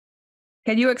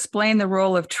Can you explain the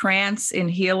role of trance in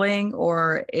healing,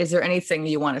 or is there anything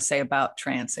you want to say about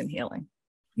trance in healing?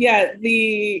 Yeah,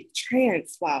 the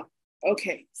trance. Wow.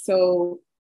 Okay. So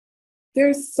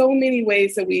there's so many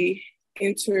ways that we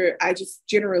enter. I just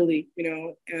generally,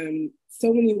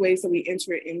 so many ways that we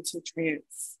enter into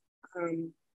trance.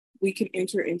 We can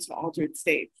enter into altered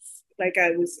states. Like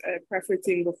I was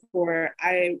preferencing before,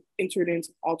 I entered into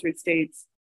altered states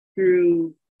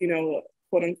through,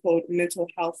 quote unquote, mental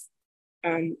health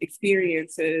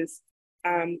experiences.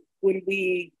 When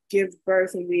we give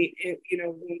birth and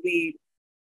when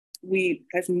we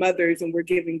as mothers and we're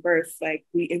giving birth, like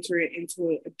we enter it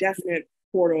into a definite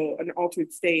portal, an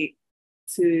altered state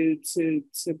to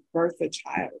birth a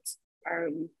child.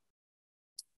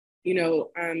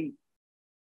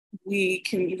 We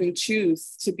can even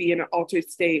choose to be in an altered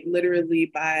state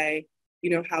literally by,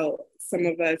 how some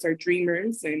of us are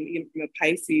dreamers and,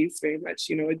 Pisces very much,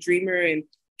 a dreamer and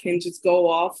can just go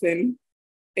off and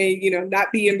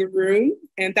not be in the room.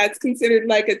 And that's considered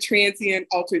like a transient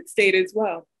altered state as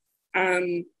well.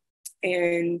 In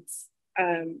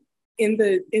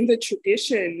the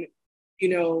tradition,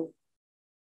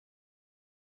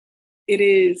 it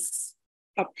is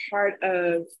a part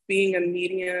of being a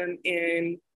medium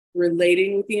and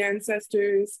relating with the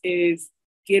ancestors is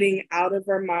getting out of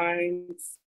our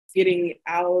minds, getting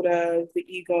out of the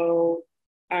ego,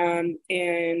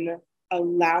 and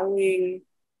allowing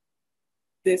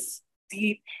this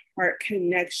deep heart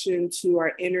connection to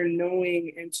our inner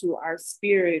knowing and to our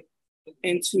spirit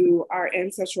and to our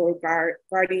ancestral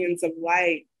guardians of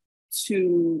light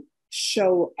to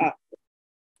show up,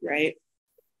 right?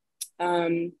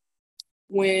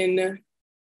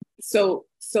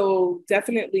 So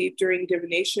definitely during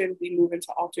divination, we move into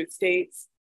altered states,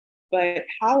 but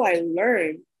how we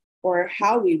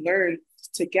learn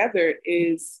together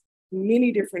is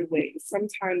many different ways.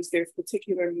 Sometimes there's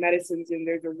particular medicines and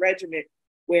there's a regimen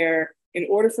where in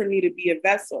order for me to be a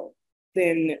vessel,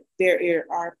 then there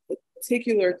are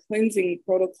particular cleansing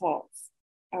protocols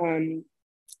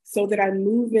so that I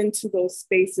move into those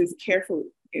spaces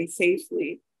carefully and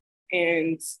safely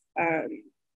and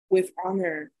with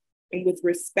honor and with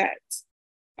respect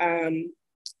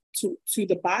to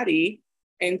the body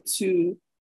and to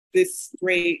this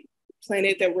great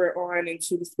planet that we're on and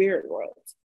to the spirit world.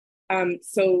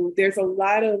 So there's a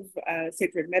lot of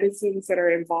sacred medicines that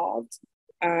are involved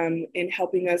in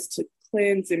helping us to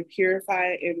cleanse and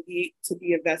purify and to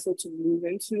be a vessel to move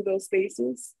into those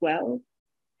spaces well.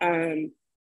 And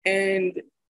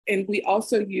we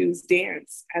also use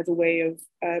dance as a way of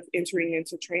entering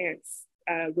into trance,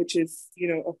 which is,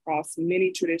 across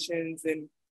many traditions.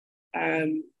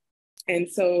 And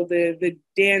so the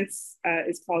dance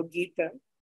is called Gita.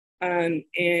 And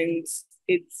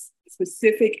it's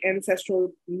specific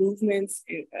ancestral movements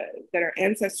that our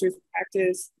ancestors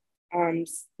practice,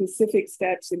 specific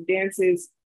steps and dances,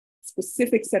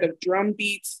 specific set of drum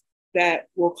beats that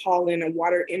will call in a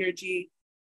water energy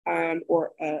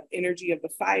or energy of the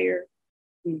fire.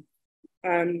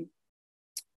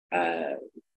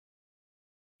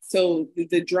 So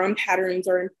the drum patterns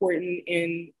are important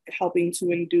in helping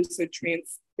to induce a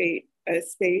trance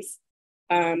space.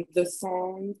 The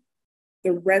song,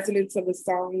 the resonance of a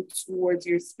song towards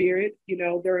your spirit.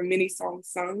 There are many songs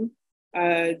sung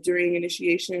during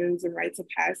initiations and rites of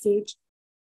passage.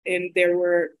 And there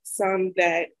were some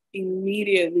that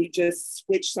immediately just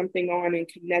switched something on and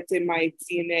connected my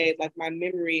DNA, like my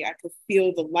memory. I could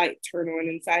feel the light turn on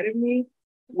inside of me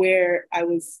where I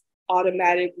was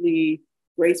automatically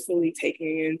gracefully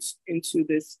taken into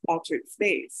this altered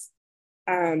space.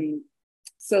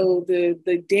 So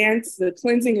the dance, the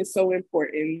cleansing is so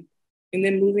important. And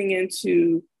then moving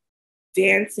into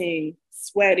dancing,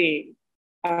 sweating,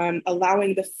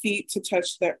 allowing the feet to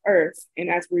touch the earth. And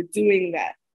as we're doing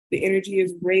that, the energy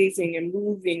is raising and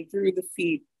moving through the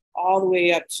feet all the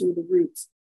way up to the roots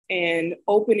and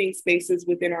opening spaces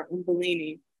within our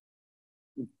Umbelini.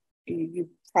 You've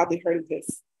probably heard of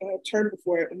this term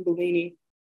before, Umbelini.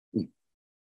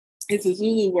 It's a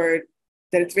Zulu word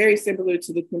that it's very similar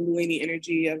to the Kundalini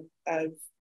energy of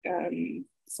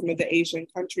some of the Asian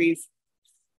countries.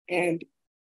 And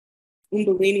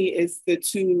Umbelini is the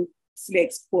two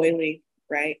snakes coiling,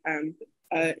 right?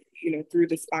 Through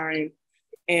the spine.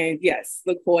 And yes,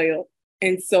 the coil.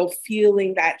 And so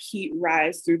feeling that heat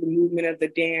rise through the movement of the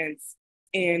dance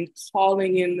and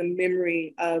calling in the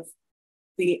memory of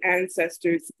the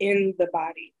ancestors in the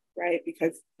body, right?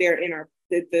 Because they're in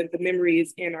the memory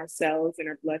is in our cells, in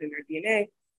our blood, in our DNA,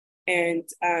 and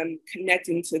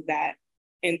connecting to that.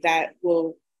 And that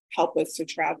will help us to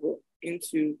travel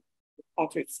into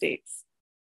altered states.